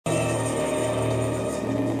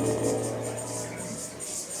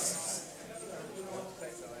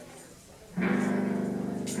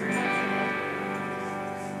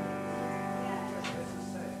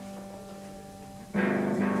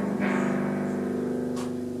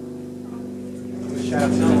Shout out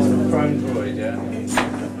to Chrome Droid, yeah?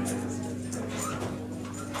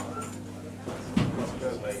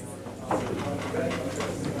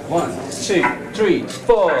 1, 2, 3,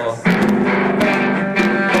 4.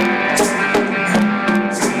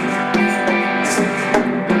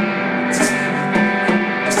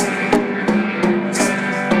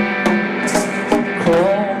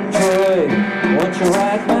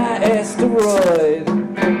 Ride my asteroid.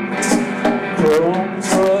 Chrome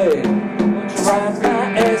droid, won't you ride my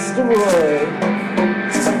asteroid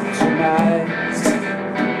tonight?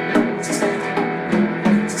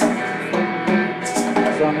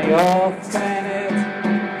 It's on the off-planet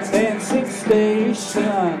dancing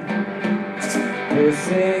station, the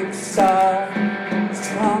 6-star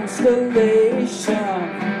constellation.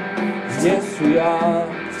 Yes, we are.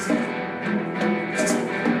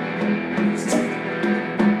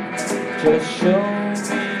 Just show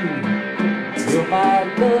me you're my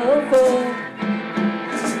lover,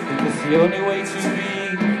 because the only way to be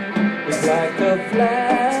is like a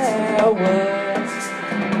flower.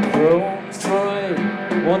 Chrome droid,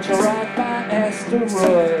 won't you ride my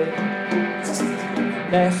asteroid?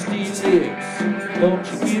 Nasty lips, don't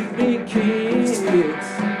you give me kicks.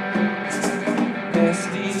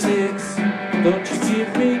 Nasty lips, don't you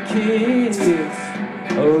give me kicks.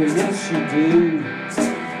 Oh yes you do.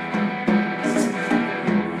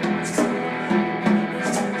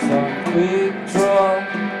 Quick draw,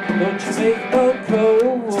 don't you make no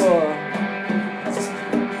Cold War.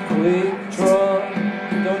 Quick draw,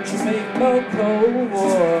 don't you make no Cold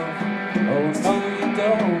War. Oh no you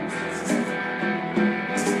don't.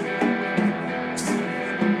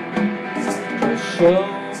 Just show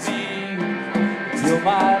me you're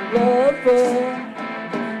my lover,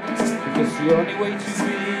 because the only way to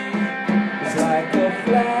be is like a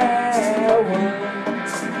flower.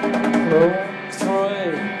 Chrome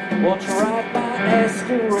droid, won't you ride my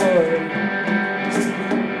asteroid?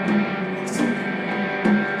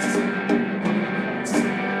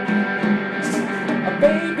 A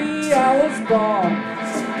baby I was born,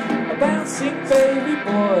 a bouncing baby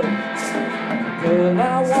boy. Girl, I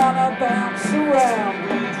wanna bounce around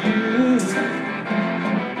with you.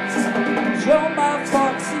 You're my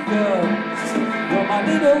foxy girl, you're my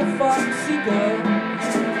little foxy girl,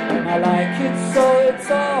 and I like it so it's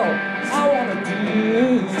all I wanna do.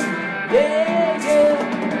 Yeah, yeah.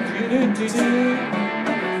 Do-do-do-do.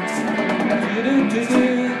 Do-do-do-do.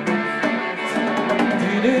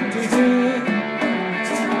 Do-do-do-do.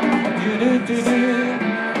 Do-do-do-do.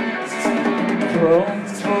 Chrome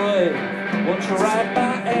droid, won't you ride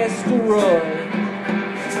my asteroid?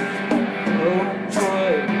 Chrome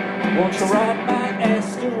droid, won't you ride my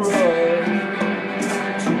asteroid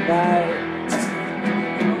tonight?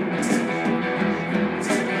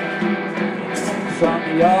 From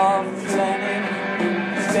the off-planet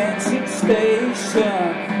dancing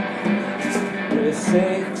station, the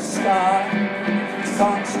 6-star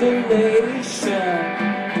constellation.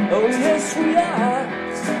 Oh yes we are.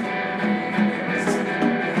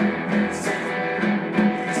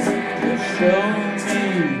 Just show me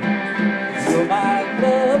you're my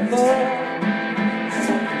lover,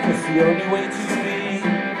 because the only way to be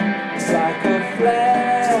is like a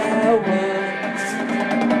flower.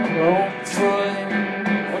 Chrome droid,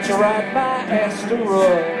 won't you ride my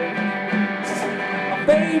asteroid? A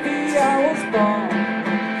baby I was born,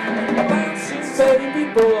 a bouncing baby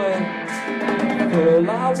boy. Girl,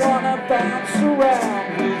 I wanna bounce around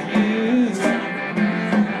with you.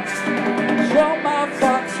 You're my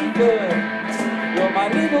foxy girl, you're my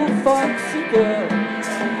little foxy girl,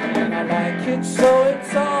 and I like it so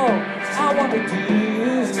it's all I wanna do.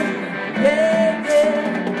 Yeah, yeah.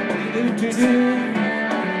 Do-do-do-do.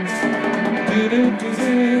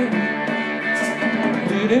 Do-do-do-do.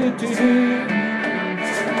 Do-do-do-do.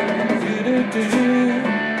 Do-do-do-do.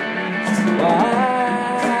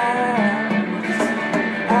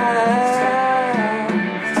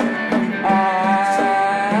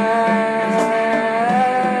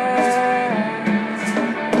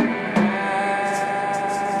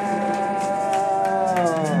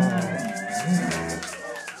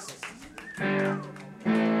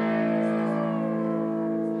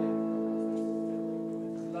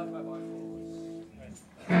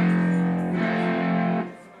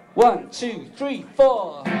 One, two, three,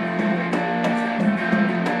 four.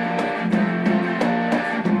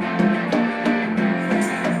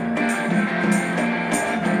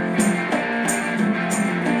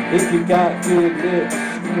 If you got good lips,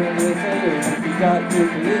 give me a taste. If you got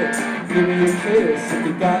good lips, give me a kiss. If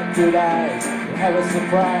you got good eyes, have a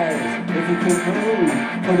surprise. If you can move,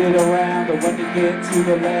 put it around. But when you get to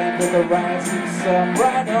the land of the rising sun,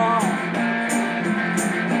 right on.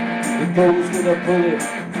 It goes with a bullet,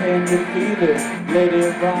 can you feel it? Let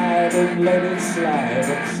it ride and let it slide,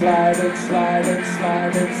 and slide and slide and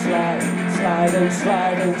slide and slide, slide and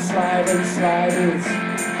slide and slide and slide. It's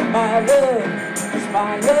my love, it's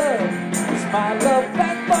my love, it's my love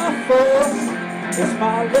backed by force. It's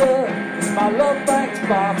my love backed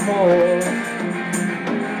by force.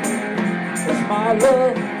 It's my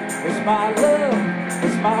love, it's my love,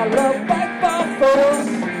 it's my love backed by force.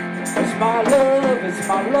 It's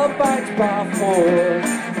my love backed by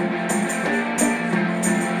force.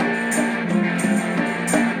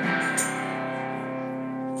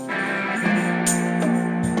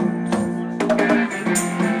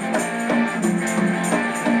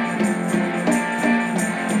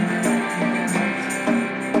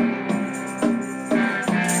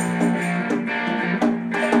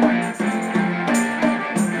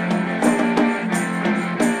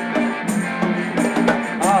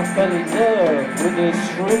 I fell in love with this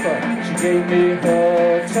stripper. She gave me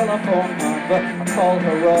her telephone number. I called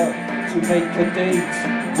her up to make a date.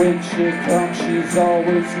 When she comes, she's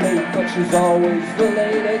always late, but she's always the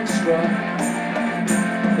late extra.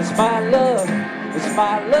 It's my love, it's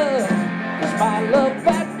my love, it's my love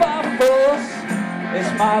backed by force.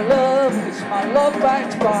 It's my love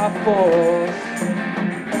backed by force.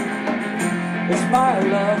 It's my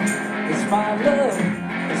love, it's my love,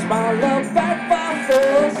 it's my love backed by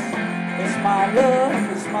force. It's my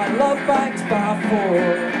love backed by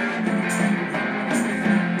force.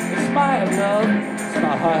 It's my love, it's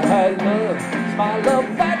my love, it's my love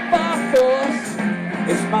backed by force.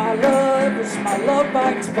 It's my love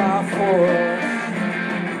backed by force.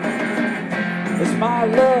 It's my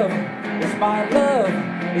love, it's my love,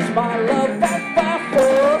 it's my love backed by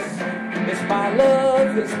force. It's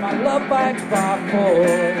my love backed by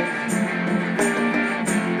force.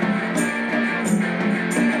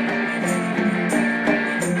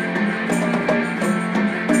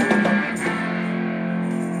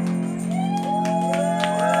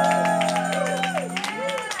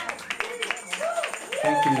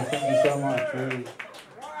 Thank you so much, really.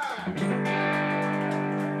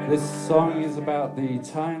 This song is about the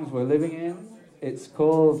times we're living in. It's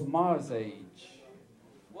called Mars Age.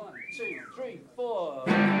 1, 2, 3, 4.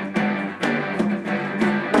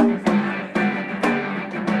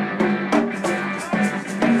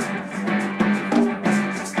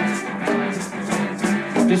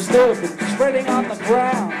 Disturbance spreading on the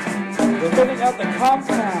ground. We're filling up the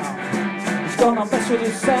compound. It's gonna mess with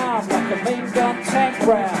your sound like a main gun tank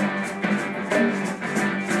round.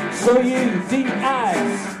 So you,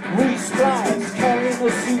 de-ice, re-splice, carrying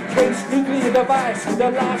a suitcase, nuclear device with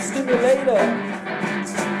a life stimulator.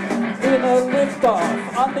 In a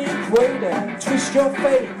liftoff on the equator, twist your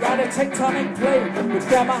fate, ride a tectonic plate with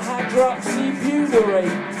gamma hydroxy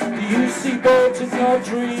butyrate. Do you see birds in your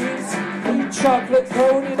dreams? Eat chocolate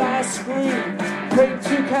coated ice cream. Pray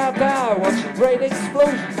to cow die, watching great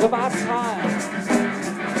explosions of our time.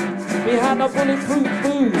 Behind a bulletproof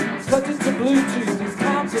booth, plugged into Bluetooth, it's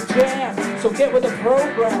time to jam. So get with the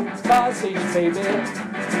program, Mars Age, baby.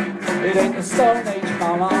 It ain't the Stone Age,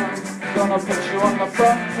 mama. Gonna put you on the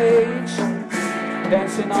front page,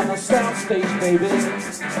 dancing on the soundstage, baby.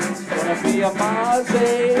 Gonna be a Mars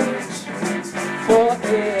Age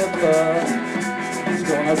forever. It's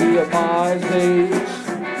gonna be a Mars Age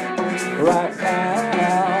right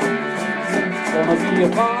now. Gonna be a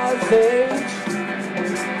Mars Age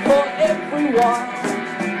for everyone.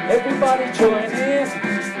 Everybody join in,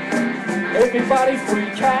 everybody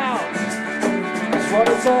freak out. That's what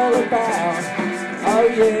it's all about. Oh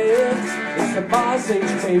yeah, it's the Mars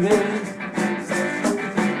Age, baby.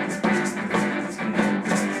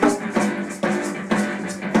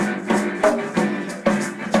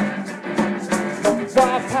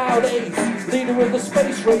 5-pound ace, leader of the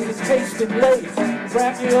space race, his case been late.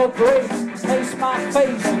 Grab your grace, lace my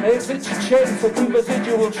face, and exit your chase, a new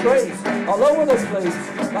residual trace. All over the place,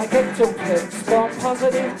 like ectoplex, spawn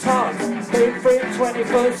positive talk. Mainframe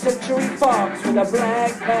 21st century fox with a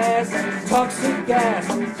black mask, toxic gas.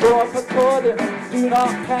 Draw up according, do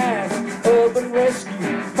not pass. Urban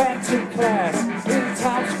rescue, phantom class. In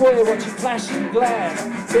Times Square watching flashing glass.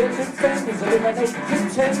 Bending fenders, eliminate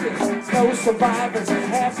contenders. No survivors,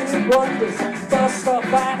 happy wonders. Bust up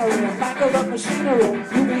binary and mangle up machinery.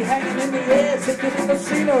 You'll be hanging in the air, taking in the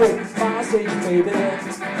scenery. Mars Age, baby.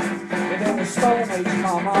 It ain't the Stone Age,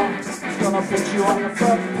 mama. It's gonna put you on the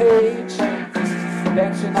front page,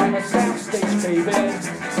 dancing on the soundstage, baby.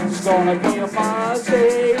 It's gonna be a Mars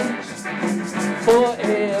Age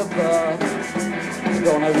forever. It's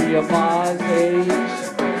gonna be a Mars Age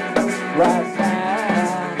right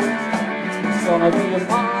now. It's gonna be a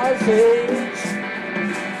Mars Age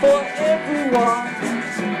for everyone.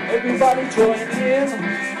 Everybody join in,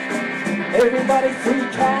 everybody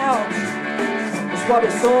freak out. That's what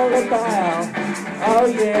it's all about. Oh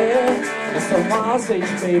yeah, it's a Mars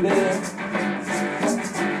Age, baby.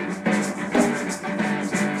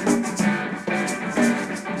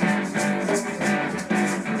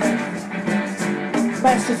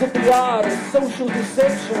 Masters of the art of social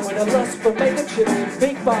deception with a lust for mega chips and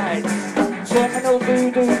big bites. Terminal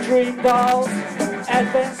voodoo dream dolls,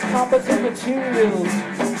 advanced composite materials,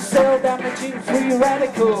 cell damaging free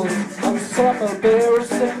radicals, and summer bare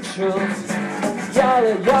essentials.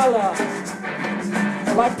 Yalla yalla,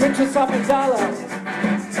 like Princess Amidala.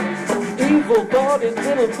 Evil God in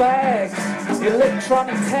little bags,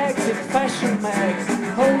 electronic tags in fashion mags,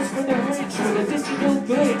 holes for the rich with a digital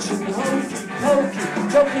glitch, and hokey pokey,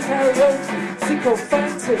 jokey karaoke,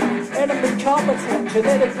 sycophantic, enemy competent,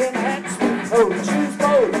 genetic enhancement code, choose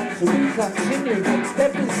mode, so we continue next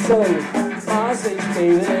episode. Mars Age,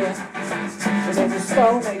 baby, and then the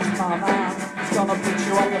Stone Age, mama, gonna put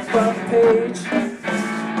you on the front page,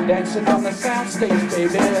 dancing on the soundstage,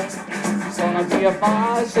 baby. It's gonna be a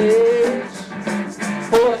Mars Age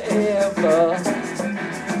forever.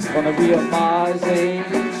 It's gonna be a Mars Age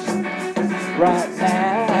right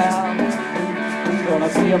now. It's gonna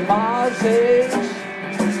be a Mars Age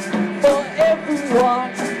for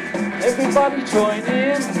everyone. Everybody join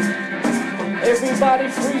in, everybody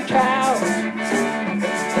freak out.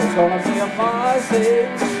 It's gonna be a Mars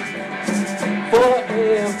Age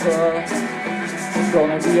forever. It's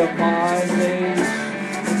gonna be a Mars Age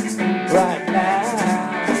right now.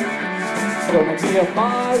 It's gonna be a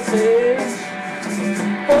Mars Age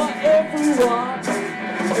for everyone.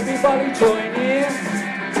 Everybody join in,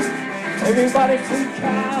 everybody freak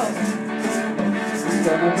out. It's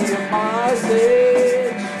gonna be a Mars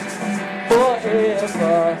Age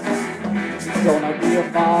forever. It's gonna be a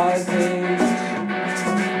Mars Age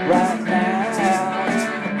right now.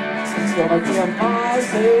 It's gonna be a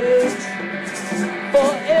Mars Age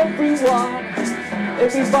for everyone.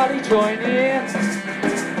 Everybody join in,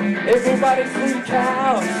 everybody freak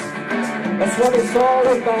out. That's what it's all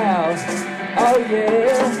about. Oh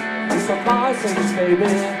yeah, it's a Mars Age,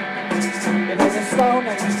 baby. It ain't a Stone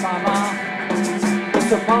Age, mama.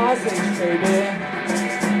 It's a Mars Age, baby.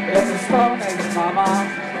 It ain't a Stone Age, mama.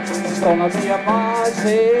 It's gonna be a Mars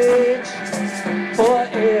Age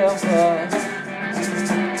forever.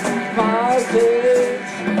 Mars Age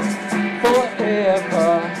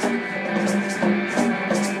forever.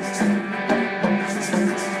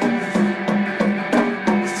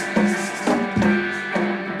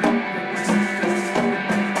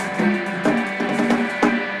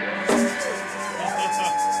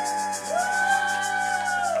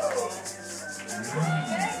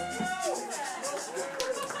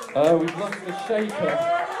 We've lost the shaker.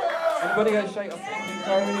 Anybody got a shaker?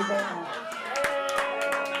 Sorry about that.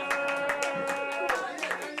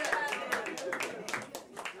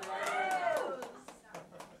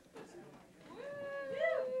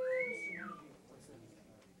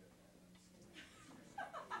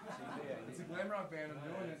 It's a glam rock band. I'm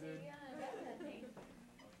doing it, dude.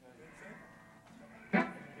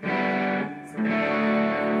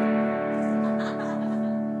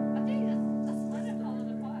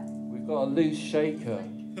 We've got a loose shaker.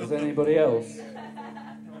 Does anybody else? No, I can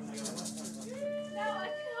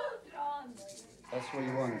hold it on. That's what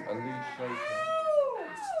you want, a loose shaker.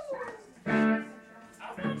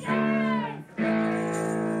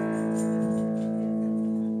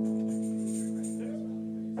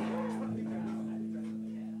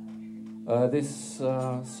 This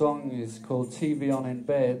song is called TV On in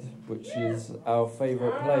Bed, which is our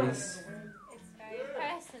favourite place. It's very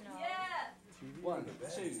personal. Yeah. 1, 2,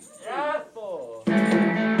 3, 4.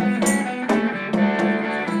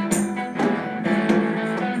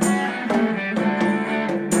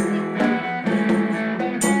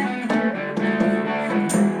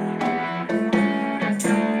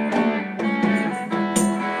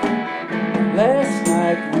 Last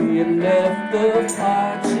night we left the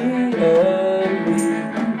party early.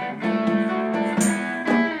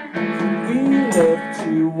 We left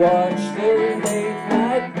to watch the late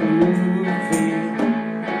night movie.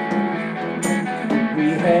 We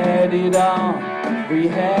had it on, we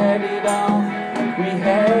had it on, we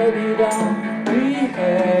had it on, we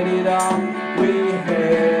had it on. We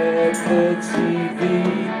had the TV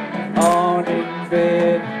on in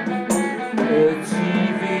bed, the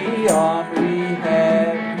TV on. We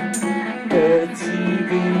had the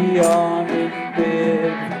TV on in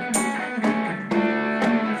bed.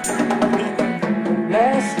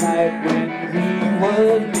 Last night when we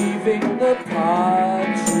were leaving the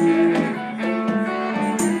party,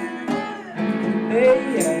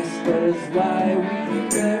 why we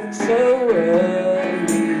left so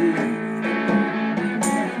early.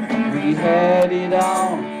 We had it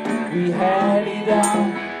on, we had it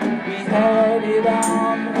on, we had it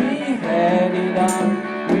on, we had it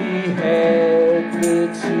on. We had the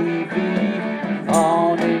TV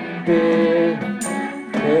on in bed,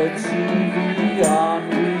 the TV on,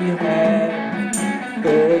 we had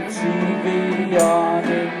the TV on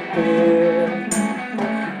in bed.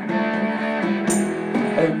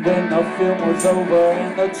 And then the film was over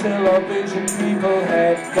and the television people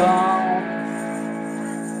had gone.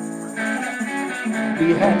 We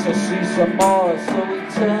had to see some more, so we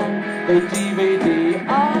turned the DVD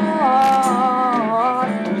on.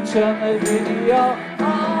 We turned the video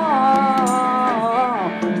on.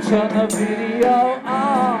 We turned the video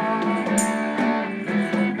on.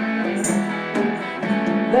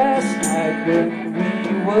 Last night when we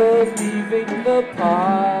were leaving the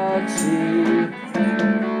party,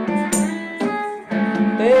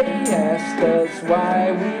 they asked us why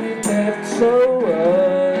we left so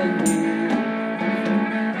early.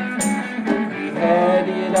 We had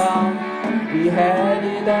it on, we had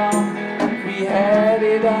it on, we had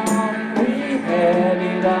it on, we had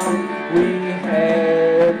it on. We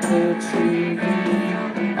had the TV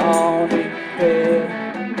on in bed,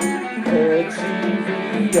 the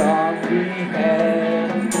TV on, we had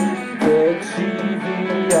the TV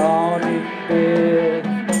on in bed.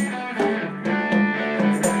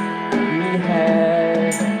 We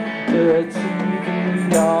had the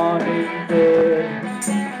TV on in bed,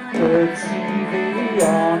 the TV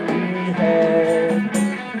on, we had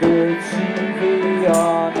the TV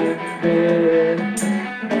on in bed.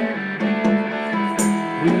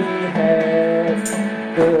 We had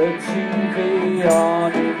the TV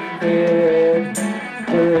on in bed,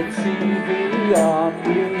 the TV on,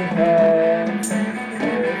 we had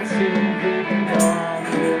the TV on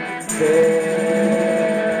in bed.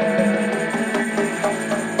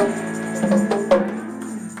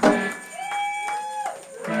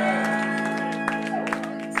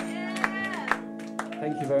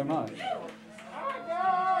 Thank you very much. Oh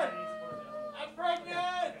God! I'm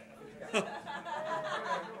pregnant!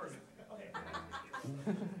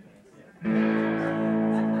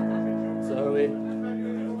 Zoe.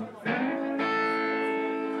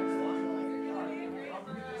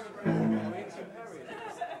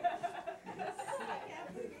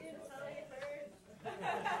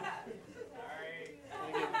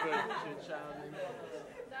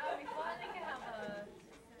 That would be fun. They could have a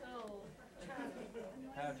little chat.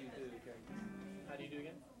 How do you do again? How do you do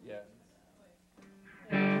again? Yeah.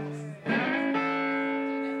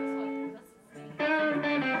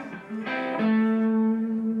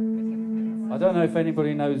 I don't know if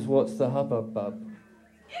anybody knows what's the hubbub bub.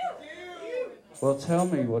 Well, tell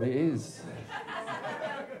me what it is.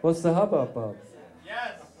 What's the hubbub bub?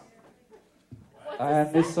 Yes!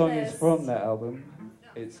 And this song is from that album.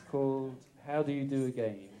 It's called How Do You Do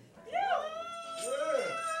Again?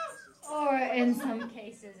 Or in some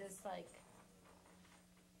cases, it's like,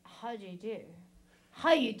 how do you do?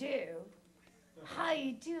 How you do? How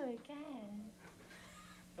you do again?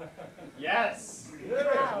 Yes!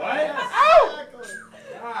 Wow. What? Oh!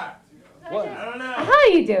 Ah, What? I don't know. How are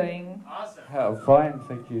you doing? Awesome. How fine,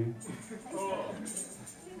 thank you. Cool.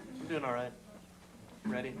 Doing all right.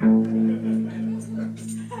 Ready?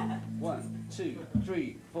 1, 2,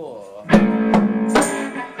 3, 4.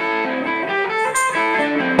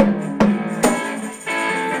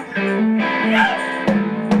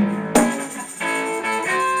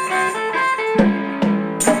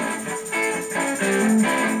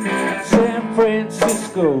 San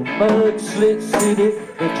Francisco, mud-slit city.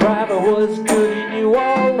 The driver was good, he knew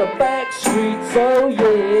all the back streets, oh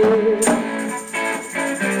yeah.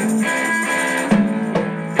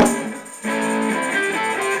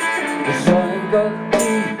 The sun got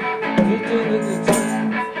deep.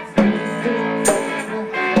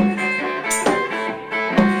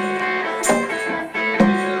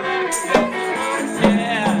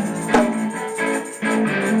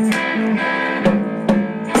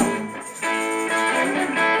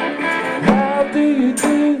 How do you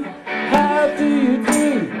do? How do you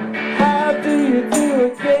do? How do you do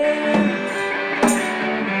again?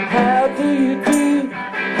 How do you do?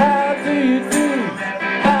 How do you do?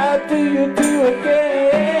 How do you do again?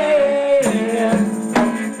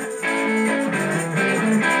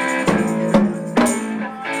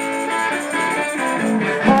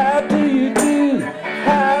 How do you do?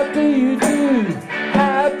 How do you do?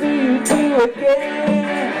 How do you do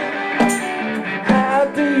again? How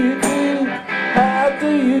do you do? How do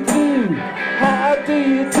you do? How do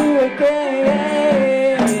you do again?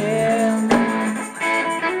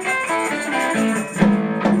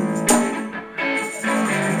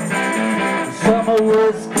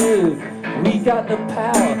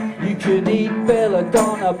 could eat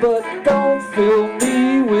belladonna, but don't fill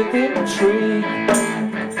me with intrigue.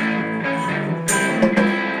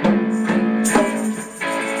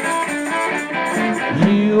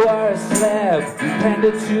 You are a slab, you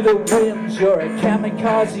pander to the winds, you're a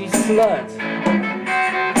kamikaze slut.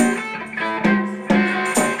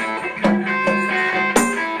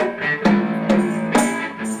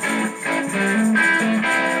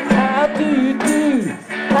 How do you do?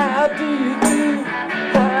 How do you do?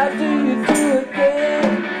 How do you do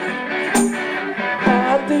again?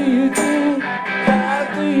 How do you do? How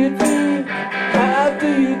do you do? How do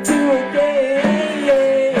you do again?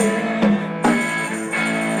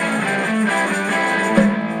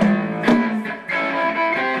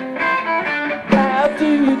 How do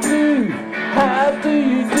you do? How do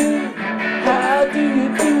you do? How do you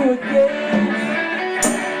do again?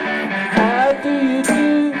 How do you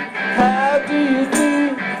do? How do you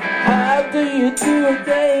do? How do you do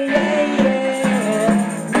again?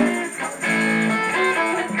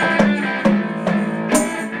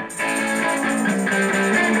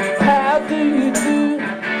 How do you do?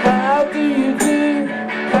 How do you do?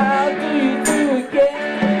 How do you do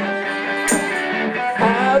again?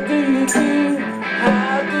 How do you do?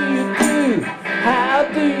 How do you do? How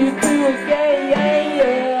do you do again?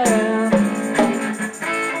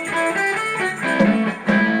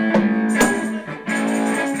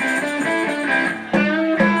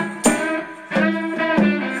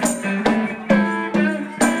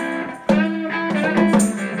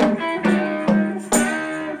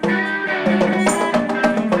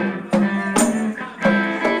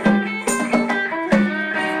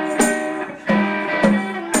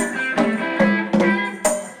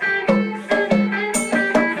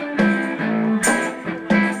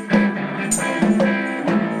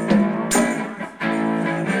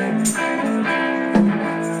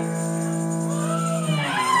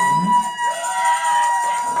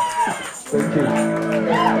 Thank you.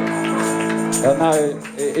 No,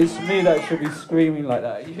 it's me that should be screaming like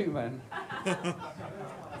that. You, man.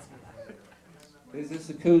 Is this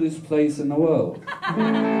the coolest place in the world?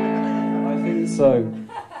 I think so.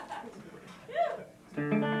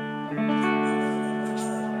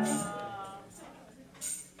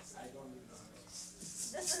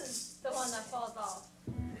 This is the one that falls off.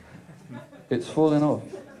 It's falling off.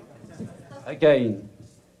 Again.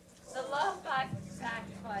 The love back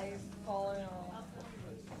twice falling off.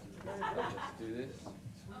 Do this.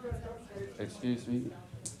 Excuse me.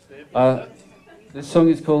 This song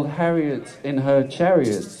is called Harriet in Her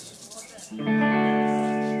Chariots. 1,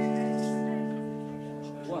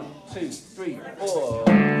 2, 3, 4.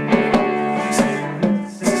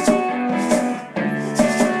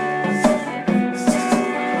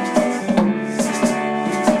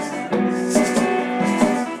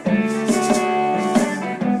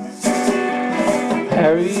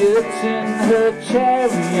 Harriet in her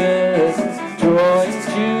chariot, drawing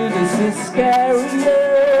Judas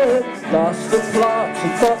Iscariot. Lost the plot, she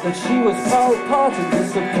thought that she was Paul Pot and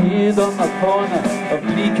disappeared on the corner of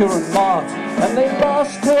Bleecker and Mart. And they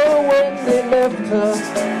lost her when they left her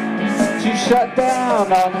to shut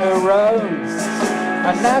down on her own.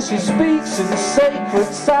 And now she speaks in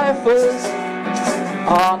sacred ciphers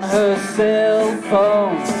on her cell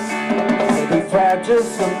phone. They grabbed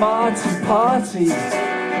just a Marty party,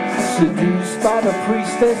 seduced by the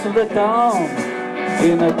priestess of the dawn,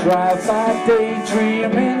 in a drive-by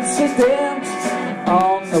daydream incident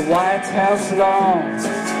on the White House lawn.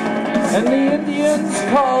 And the Indians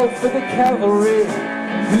called for the cavalry,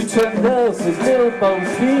 who turned up with Little Bo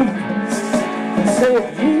Peep and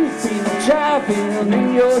said, "You've been jiving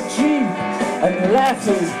in your Jeep and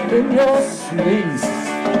laughing in your sleep."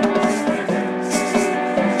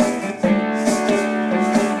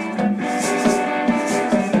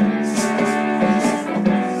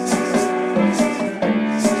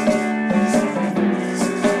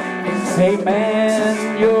 Hey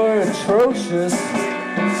man, you're atrocious.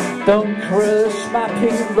 Don't crush my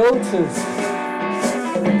pink lotus.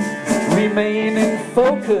 Remain in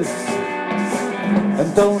focus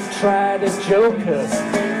and don't try to joke us,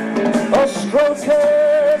 or stroke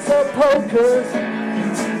us, or poke us,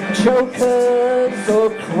 choke us, or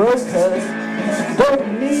croak us. Don't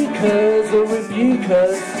meek us or rebuke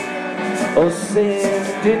us, or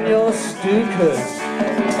send in your stookers.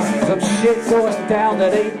 Some shit going down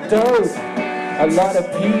that ain't dope. A lot of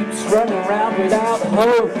peeps running around without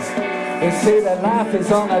hope. They say that life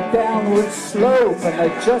is on a downward slope and they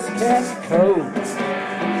just can't cope.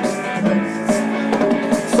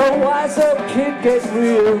 So wise up, kid, get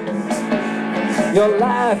real. Your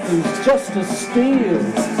life is just a steal.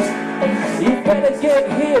 You better get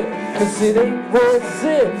hit, 'cause it ain't worth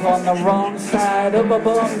zip on the wrong side of a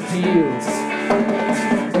bum deal.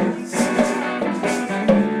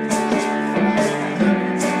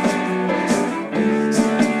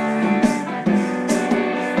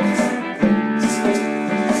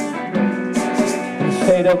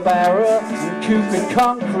 Potato barra and Cupid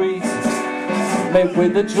concrete, met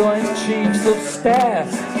with the Joint Chiefs of Staff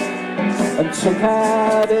and took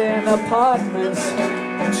out an apartment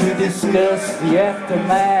to discuss the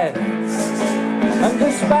aftermath. And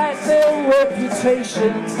despite their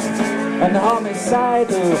reputations and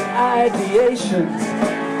homicidal ideations,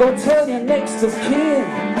 they'll tell your next of kin,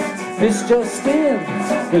 this just in,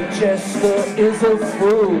 the jester is a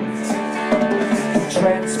fool.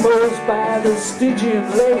 Transposed by the Stygian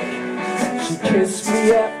lake, she kissed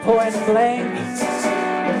me at point blank,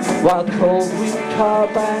 while cold wind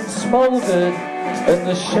carbine smoldered and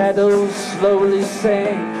the shadows slowly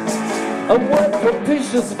sank. A word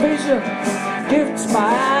propitious vision gifts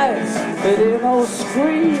my eyes that in no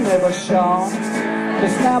screen ever shone.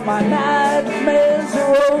 'Cause now my nightmares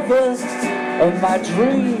are over and my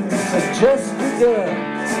dreams have just begun.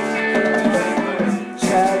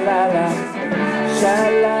 Sha-la-la,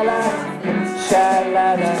 sha-la-la,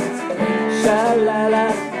 sha-la-la, sha-la-la,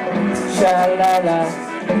 sha-la-la,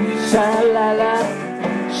 sha-la-la,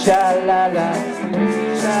 sha-la-la,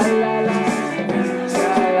 sha-la-la,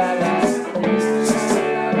 sha-la-la.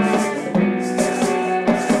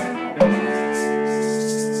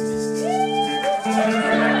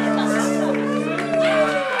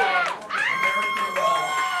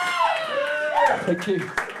 Thank you.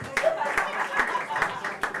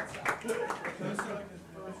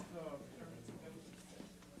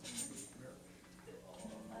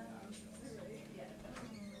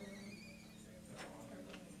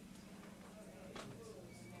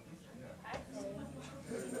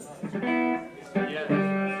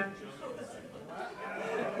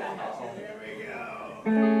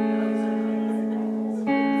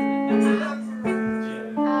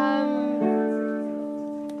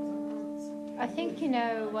 I think you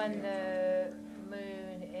know when the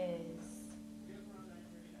moon is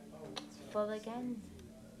full again.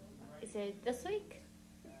 Is it this week?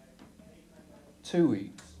 2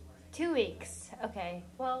 weeks. 2 weeks. Okay.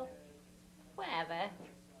 Well, whatever.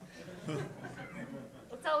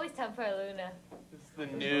 It's always time for a Luna. This is the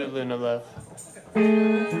new Luna Love.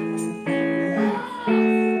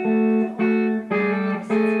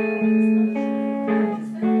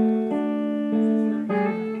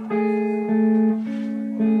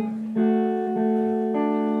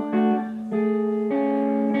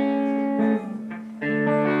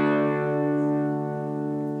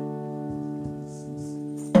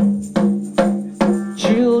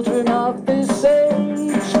 Children of this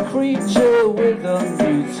age, creature with a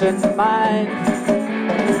mutant mind,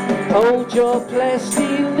 hold your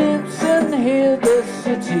plastic lips and hear the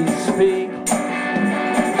city speak.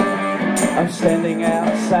 I'm standing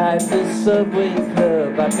outside the subway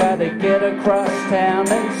club, I gotta get across town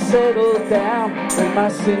and settle down with my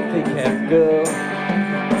synthy cat girl,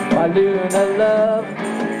 my Luna love.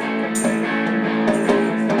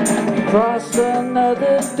 Cross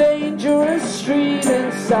another dangerous street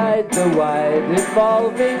inside the wide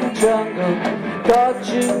evolving jungle,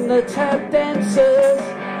 dodging the tap dancers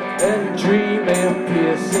and dreaming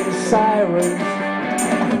piercing sirens,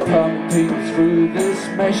 pumping through this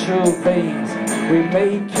mesh of veins. We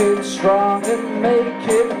make it strong and make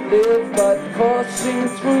it live, but coursing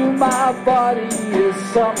through my body is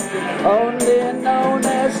something only known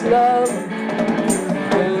as love.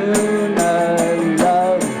 Luna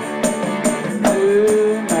love.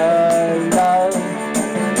 Luna love,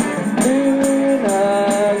 Luna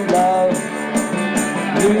love,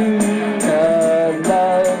 Luna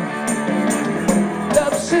love.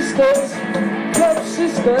 Love sisters, love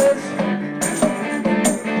sisters.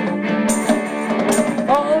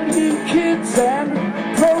 All you kids and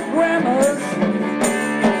programmers,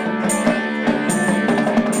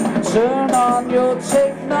 turn on your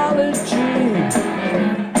technology.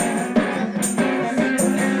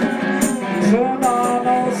 Turn on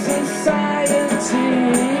all society,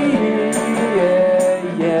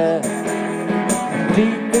 yeah, yeah.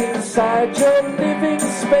 Deep inside your living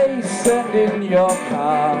space and in your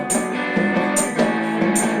car,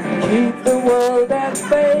 keep the world at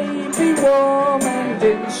bay, be warm and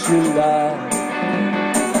insular.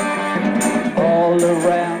 All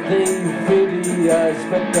around the videos,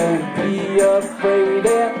 but don't be afraid,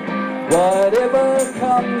 and whatever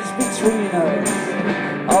comes between us,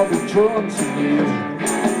 I'll be drawn to you.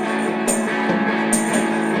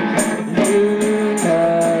 Luna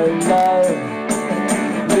love,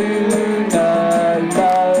 Luna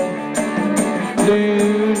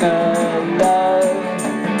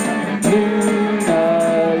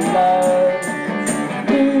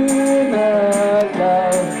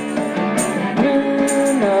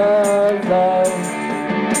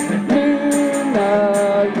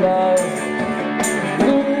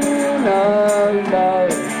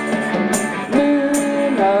love,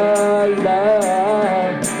 lunar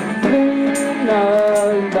love, lunar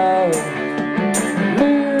love,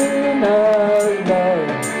 lunar love,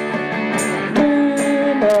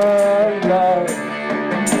 lunar love.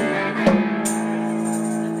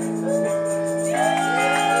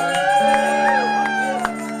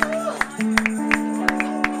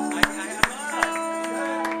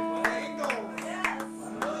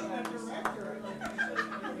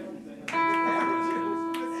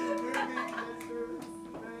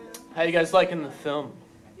 How you guys liking the film?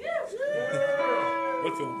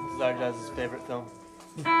 What film? Zarjaz's favorite film.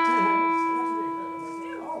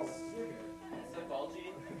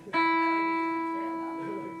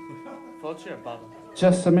 Vulture or Baba?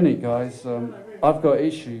 Just a minute, guys. I've got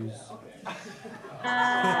issues.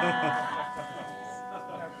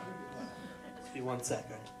 Give you 1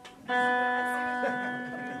 second.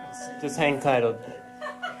 Just hang tight.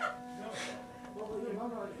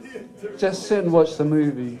 Just sit and watch the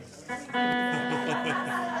movie.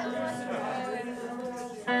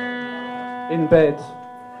 In bed.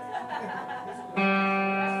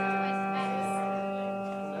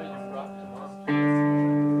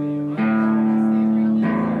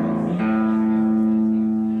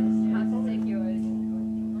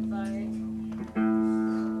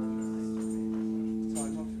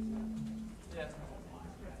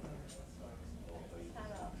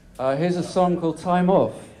 Here's a song called Time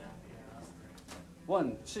Off.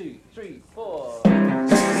 1, 2, 3, 4.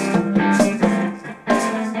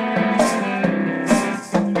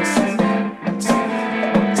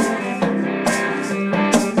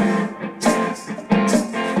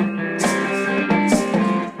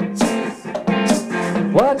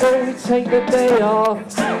 Why don't we take the day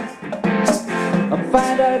off and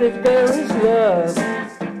find out if there is love?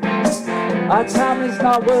 Our time is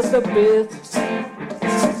not worth a bit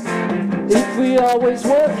if we always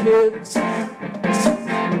work it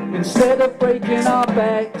instead of breaking our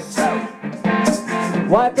backs.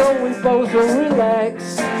 Why don't we both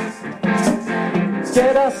relax,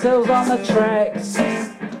 get ourselves on the tracks,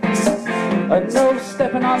 and no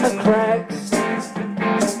stepping on the cracks?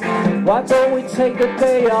 Why don't we take the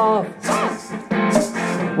day off?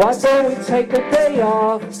 Why don't we take the day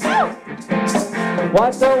off?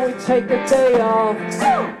 Why don't we take the day off?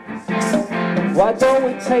 Why don't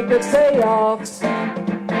we take the day off?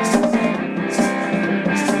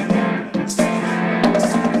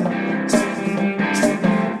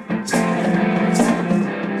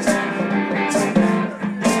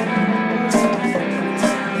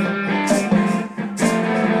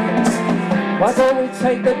 Why don't we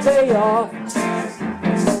take the day off?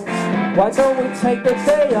 Why don't we take the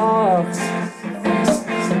day off?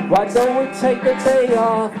 Why don't we take the day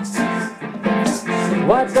off?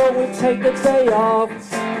 Why don't we take the day off?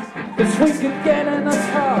 Cause we could get in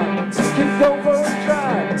a car, we could go for a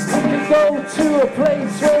drive, we could go to a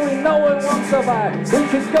place where we know it won't survive. We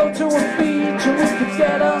could go to a beach and we could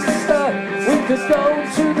get unstuck. We could go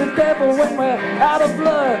to the devil when we're out of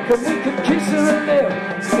luck, and we could kiss her and live.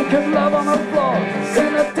 We could love on the floor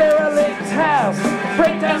in a derelict house,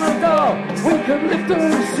 break down a door. We could lift the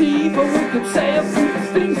receiver, we could say a few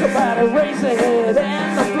things about it, raise a head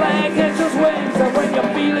and the flag catches wings. And when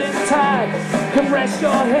you're feeling tired, you can rest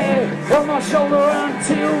your head on my shoulder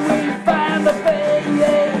until we find the bed.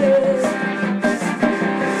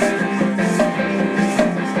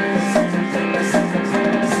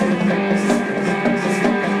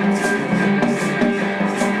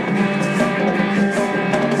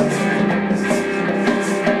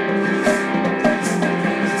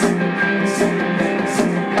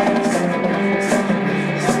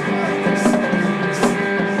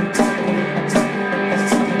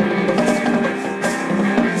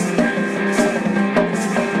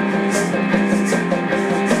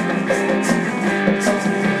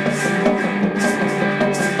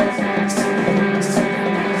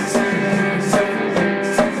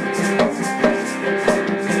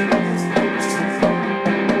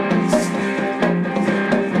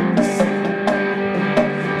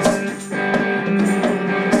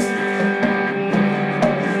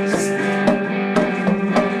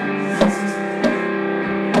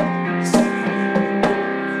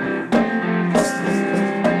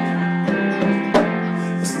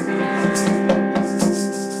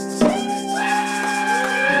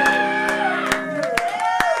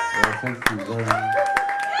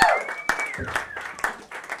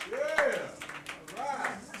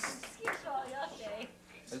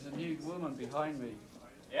 There's a nude woman behind me.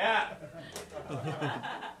 Yeah.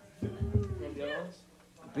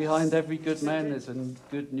 Behind every good man there's a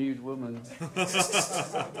good nude woman.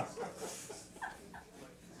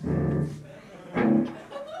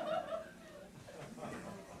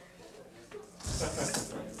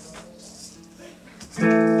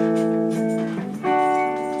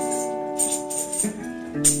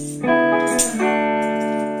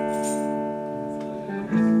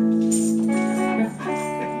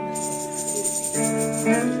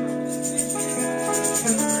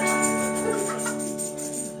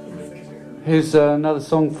 Here's another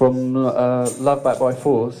song from Love Back by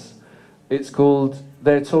Force. It's called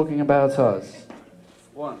They're Talking About Us.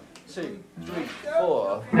 1, 2, 3,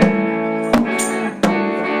 4.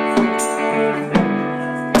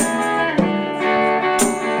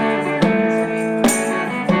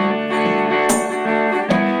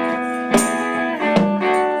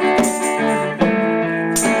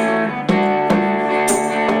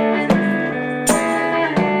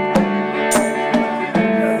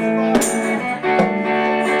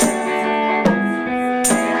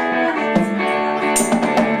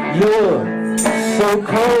 You're so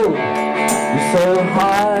cold, you're so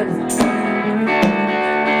hard,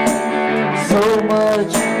 so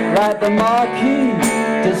much like the Marquis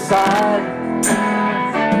de Sade.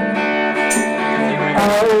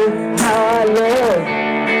 Oh, how I love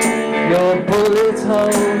your bullet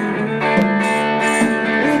hole.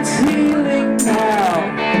 It's healing now,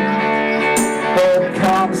 but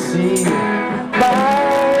can't see by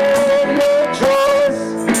your choice.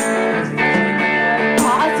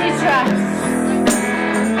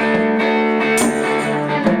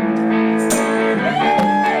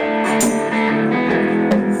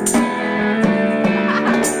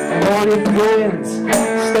 All your friends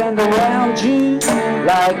stand around you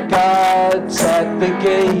like guards at the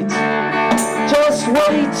gate, just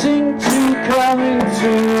waiting to come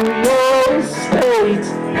into your estate.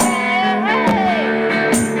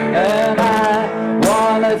 And I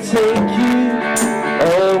wanna take you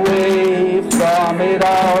away from it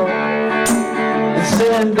all and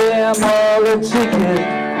send them all a ticket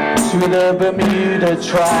to the Bermuda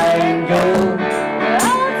Triangle.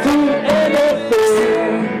 Do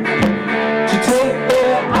anything to take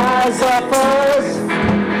their eyes off us.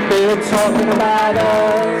 They're talking about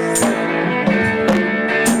us.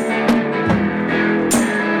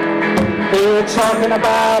 They're talking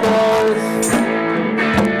about us.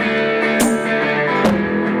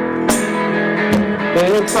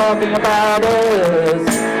 They're talking about us.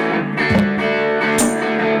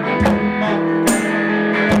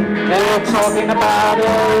 They're talking about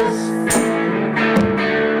us.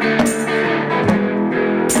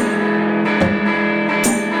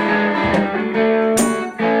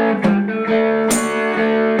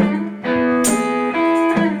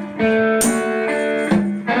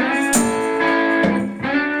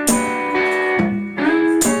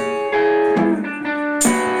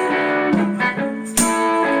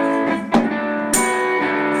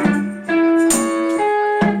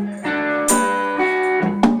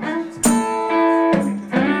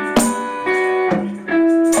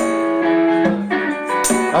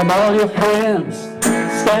 And all your friends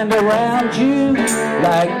stand around you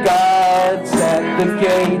like guards at the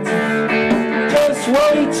gate, just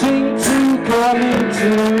waiting to come into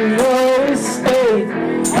your estate.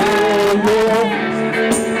 Yeah, yeah.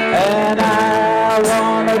 And I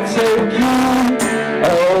wanna take you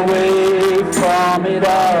away from it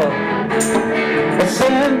all and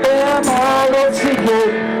send them all a ticket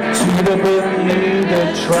to the Bermuda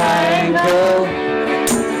Triangle.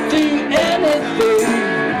 Do anything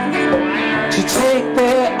to take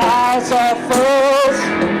their eyes off us.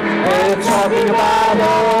 They're talking about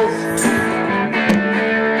us.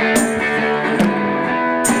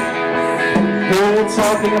 They're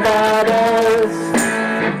talking about us.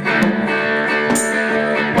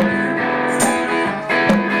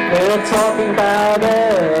 They're talking about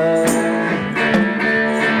us.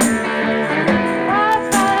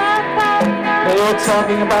 They're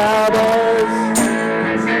talking about us.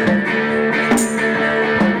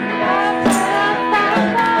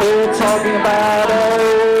 They're talking about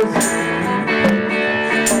us.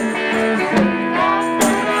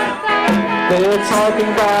 They're talking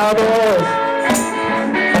about us.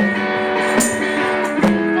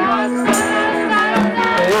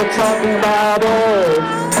 They're talking about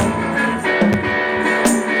us.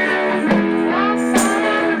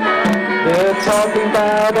 They're talking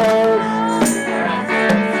about us.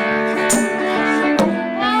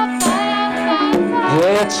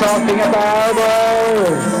 They're talking about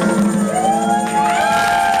us.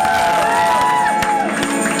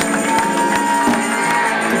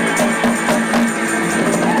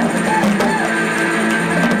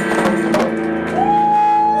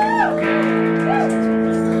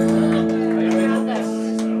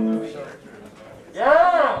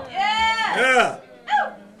 Yeah.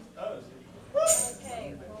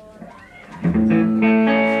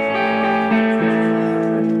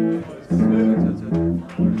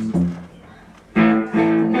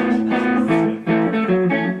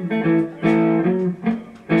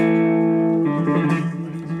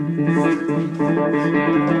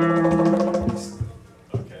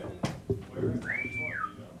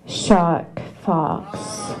 Shock.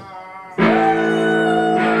 talks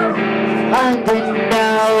under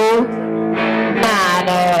no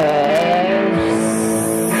manners.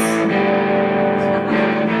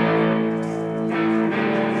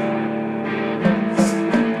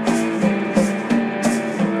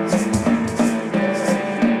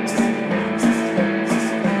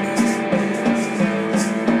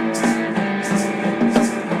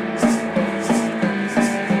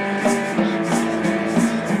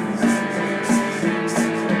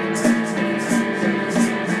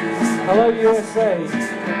 Hello USA.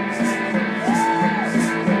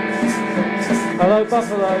 Hello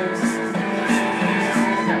Buffalo.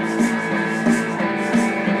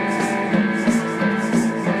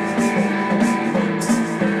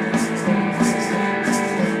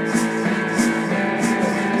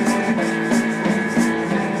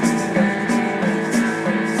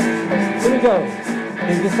 Here we go.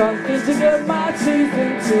 Here's something to get my teeth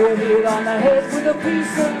into, a hit on the head with a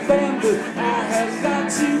piece of bamboo. I have got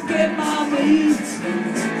to get my meat.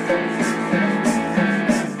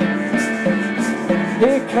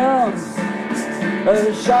 Here comes a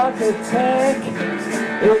shark attack.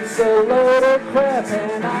 It's a load of crap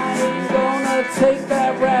and I ain't gonna take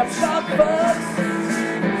that rap. Shark bugs,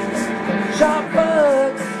 shark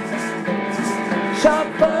bugs, shark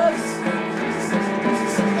bugs,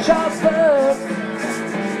 shark bugs.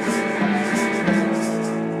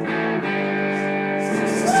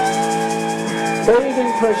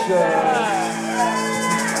 Bathing pressure.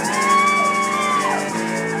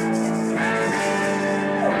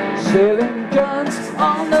 Selling guns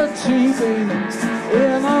on the TV.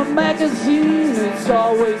 In a magazine, it's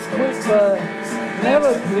always quick but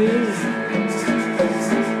never clean.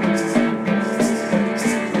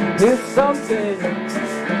 Here's something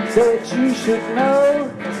that you should know.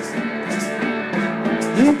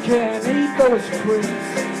 You can't eat those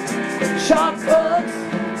creeps. Shark bugs.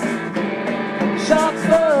 Shark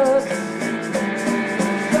bugs,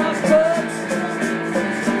 shark bugs,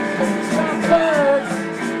 shark bugs.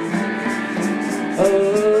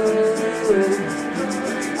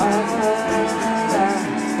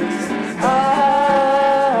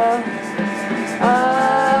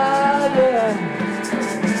 Yeah.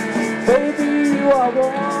 Baby, you are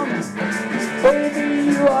warm. Baby,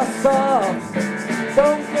 you are soft.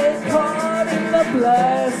 Don't get caught in the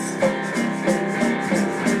blast.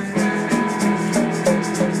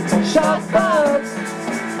 Shark bugs,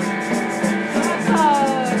 shark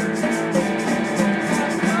bugs.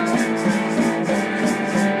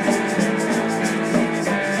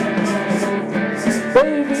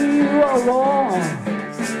 Baby, you are warm.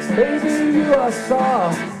 Baby, you are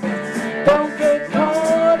soft. Don't get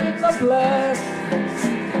caught in the blast.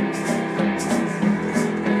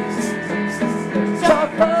 Shark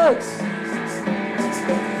bugs.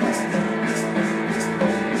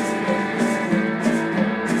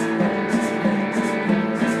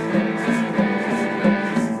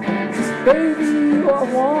 Baby, you are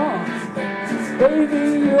warm. Baby,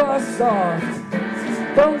 you are soft.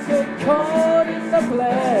 Don't get caught in the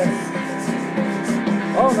blast.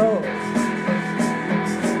 Oh no.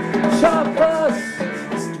 Shark bugs.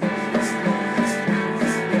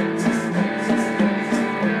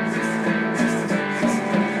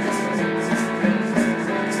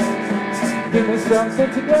 Give me something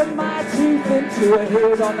to get my teeth into, a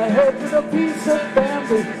hit on the head with a piece of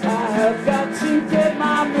bamboo. I have got to get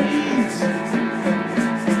my meat.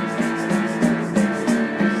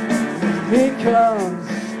 Here comes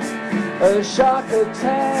a shark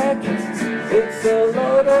attack. It's a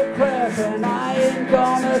load of crap and I ain't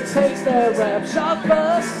gonna take that rap. Shark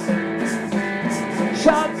bugs,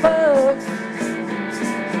 shark bugs,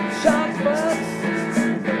 shark bugs,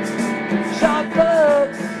 shark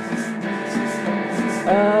bugs.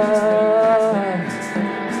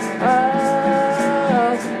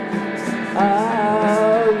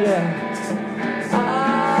 Yeah.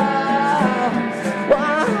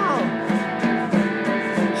 Wow.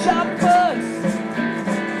 Shark bugs.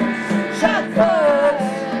 Shark bugs.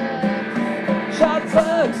 Shark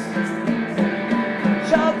bugs.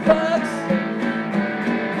 Shark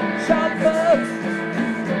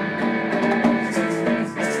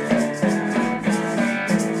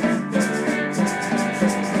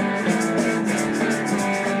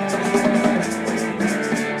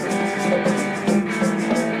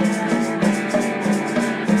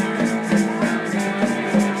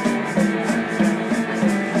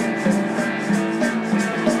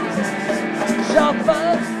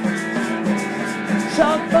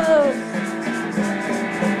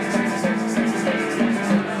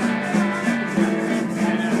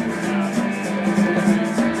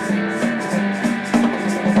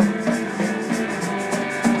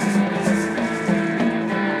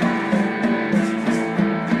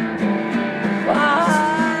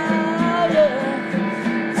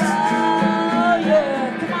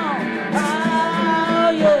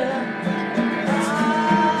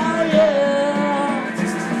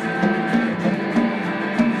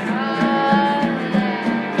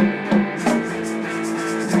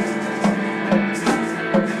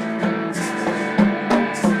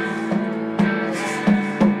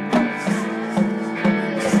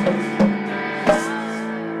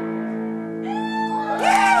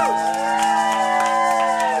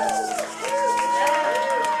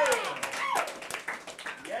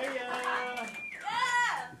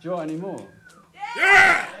any more?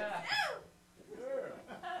 Yeah!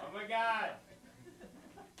 Oh my God.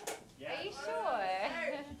 Are you sure? Oh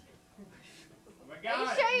my Are God. you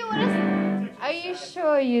sure you want to? Are you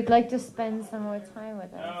sure you'd like to spend some more time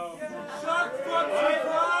with us? No. Shark fuck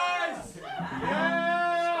surprise!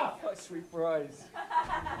 Yeah! What sweet prize.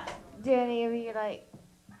 Do any of you like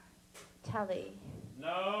telly?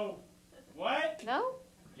 No. What? No?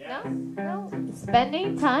 Yeah. No? No?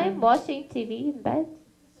 Spending time watching TV in bed?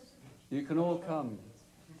 You can all come.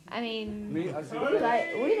 I mean, Me, I think. we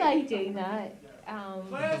like doing that.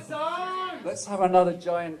 Play a song! Let's have another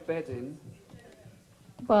giant bed in.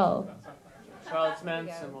 Well, Charles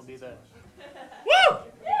Manson will be there.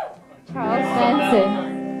 Charles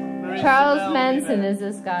Manson. Marissa Charles Bell will be Manson there. is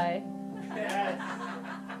this guy. Yes.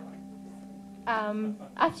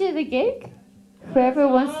 After the gig, whoever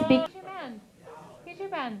wants to be. Here's your band. Here's your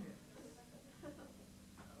band.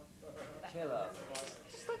 Killer.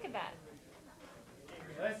 Just look at that.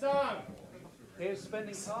 Play a song. Here's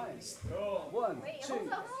spending time. Cool. 1, Wait, 2.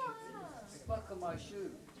 hold on. Buckle my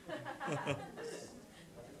shoe.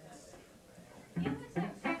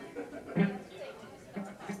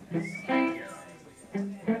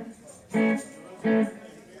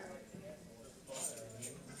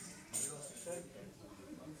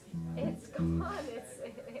 It's gone. It's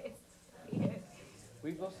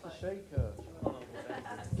We've lost the shaker.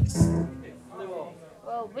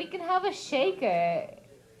 Well, we can have a shaker.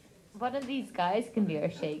 One of these guys can be our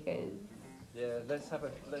shakers. Yeah, let's have a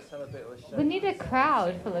bit of a shaker. We need a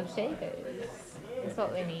crowd full of shakers. That's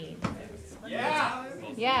what we need. Yeah.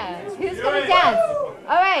 Yeah. Who's gonna dance? All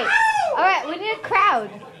right. All right. We need a crowd.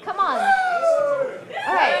 Come on.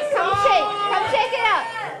 All right. Come shake. Come shake it up.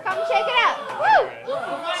 Come shake it up. Woo!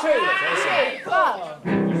 2, 3, 4.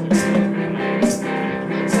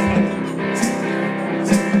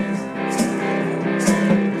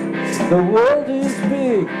 The world is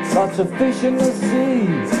big, lots of fish in the sea.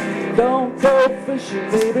 Don't go fishing,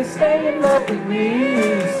 baby, stay in love with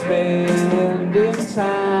me. Spending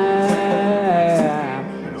time.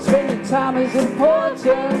 Spending time is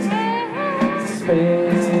important.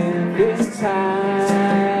 Spending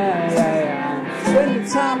time. Spending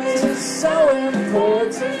time is so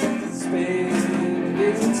important.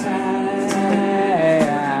 Spending time.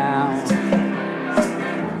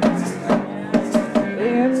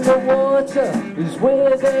 In the water is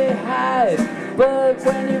where they hide, but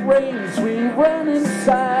when it rains we run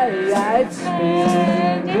inside.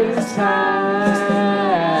 Spending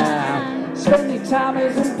time. Spending time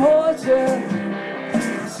is important.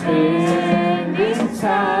 Spending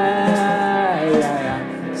time.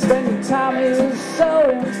 Spending time is so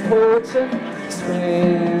important.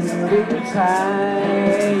 Spending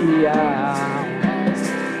time.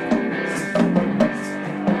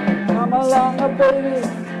 Come along, oh baby,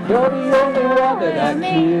 you're the only one that I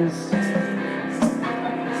kiss.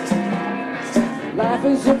 Life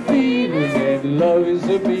is a feeling and love is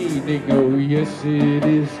a meaning. Oh yes it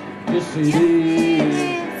is, yes it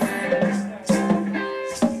is.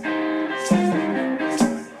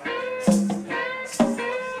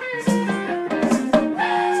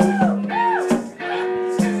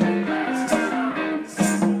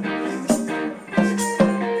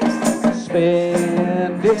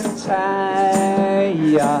 Spending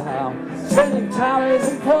time. Spending time is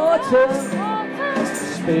important.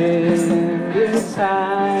 Spending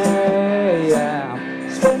time.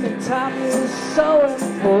 Spending time is so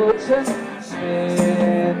important.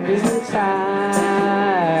 Spending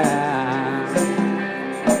time.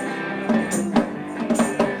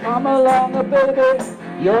 Come along, oh baby,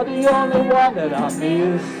 you're the only one that I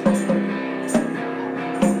miss.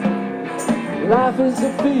 Life is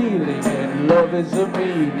a feeling and love is a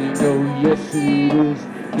meaning. Oh yes it is,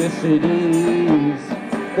 yes it is.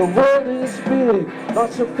 The world is big,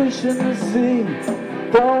 lots of fish in the sea.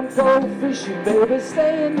 Don't go fishing, baby,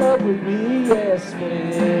 stay in love with me. Yeah,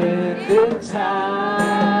 spending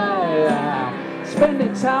time.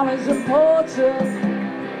 Spending time is important.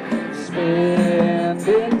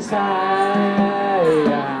 Spending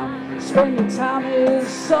time. Spending time is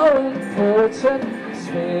so important.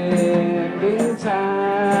 Spending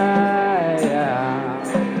time.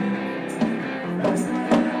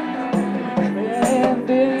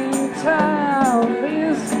 Spending time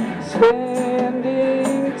is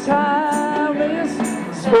spending time is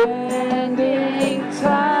spending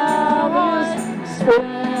time is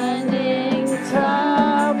spending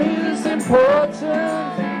time is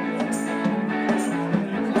important.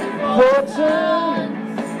 Important.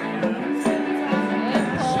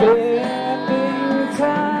 Spending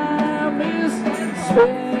time is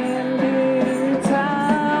spending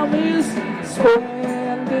time is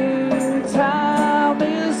spending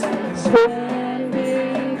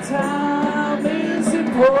Spending time is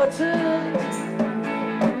important.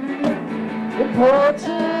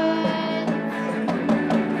 Important.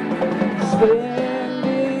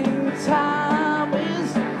 Spending time is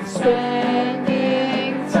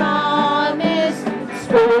spending time is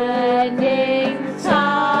spending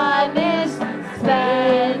time is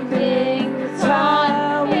spending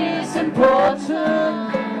time is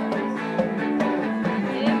important.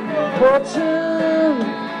 Important.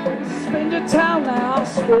 Spend your time now.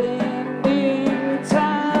 Spending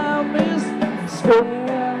time is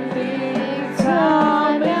spending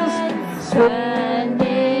time is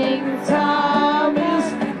spending time is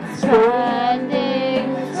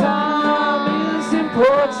spending time is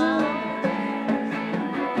important.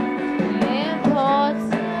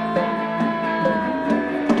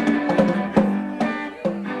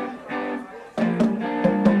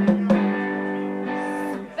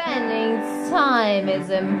 Spending time is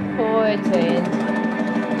important.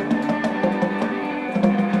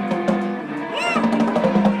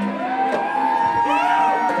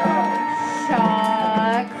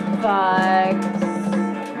 Shark facts.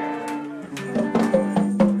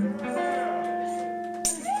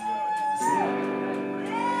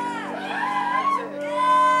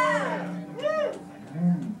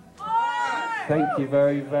 Thank you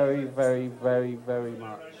very, very, very, very, very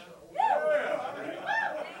much.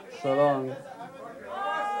 So long.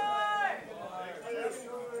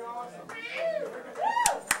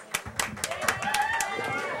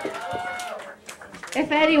 If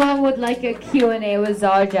anyone would like a Q&A with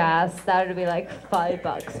Zarjaz, that would be like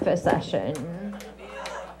 $5 per session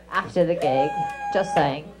after the gig. Just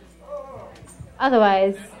saying.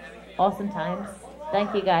 Otherwise, awesome times.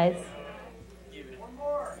 Thank you guys.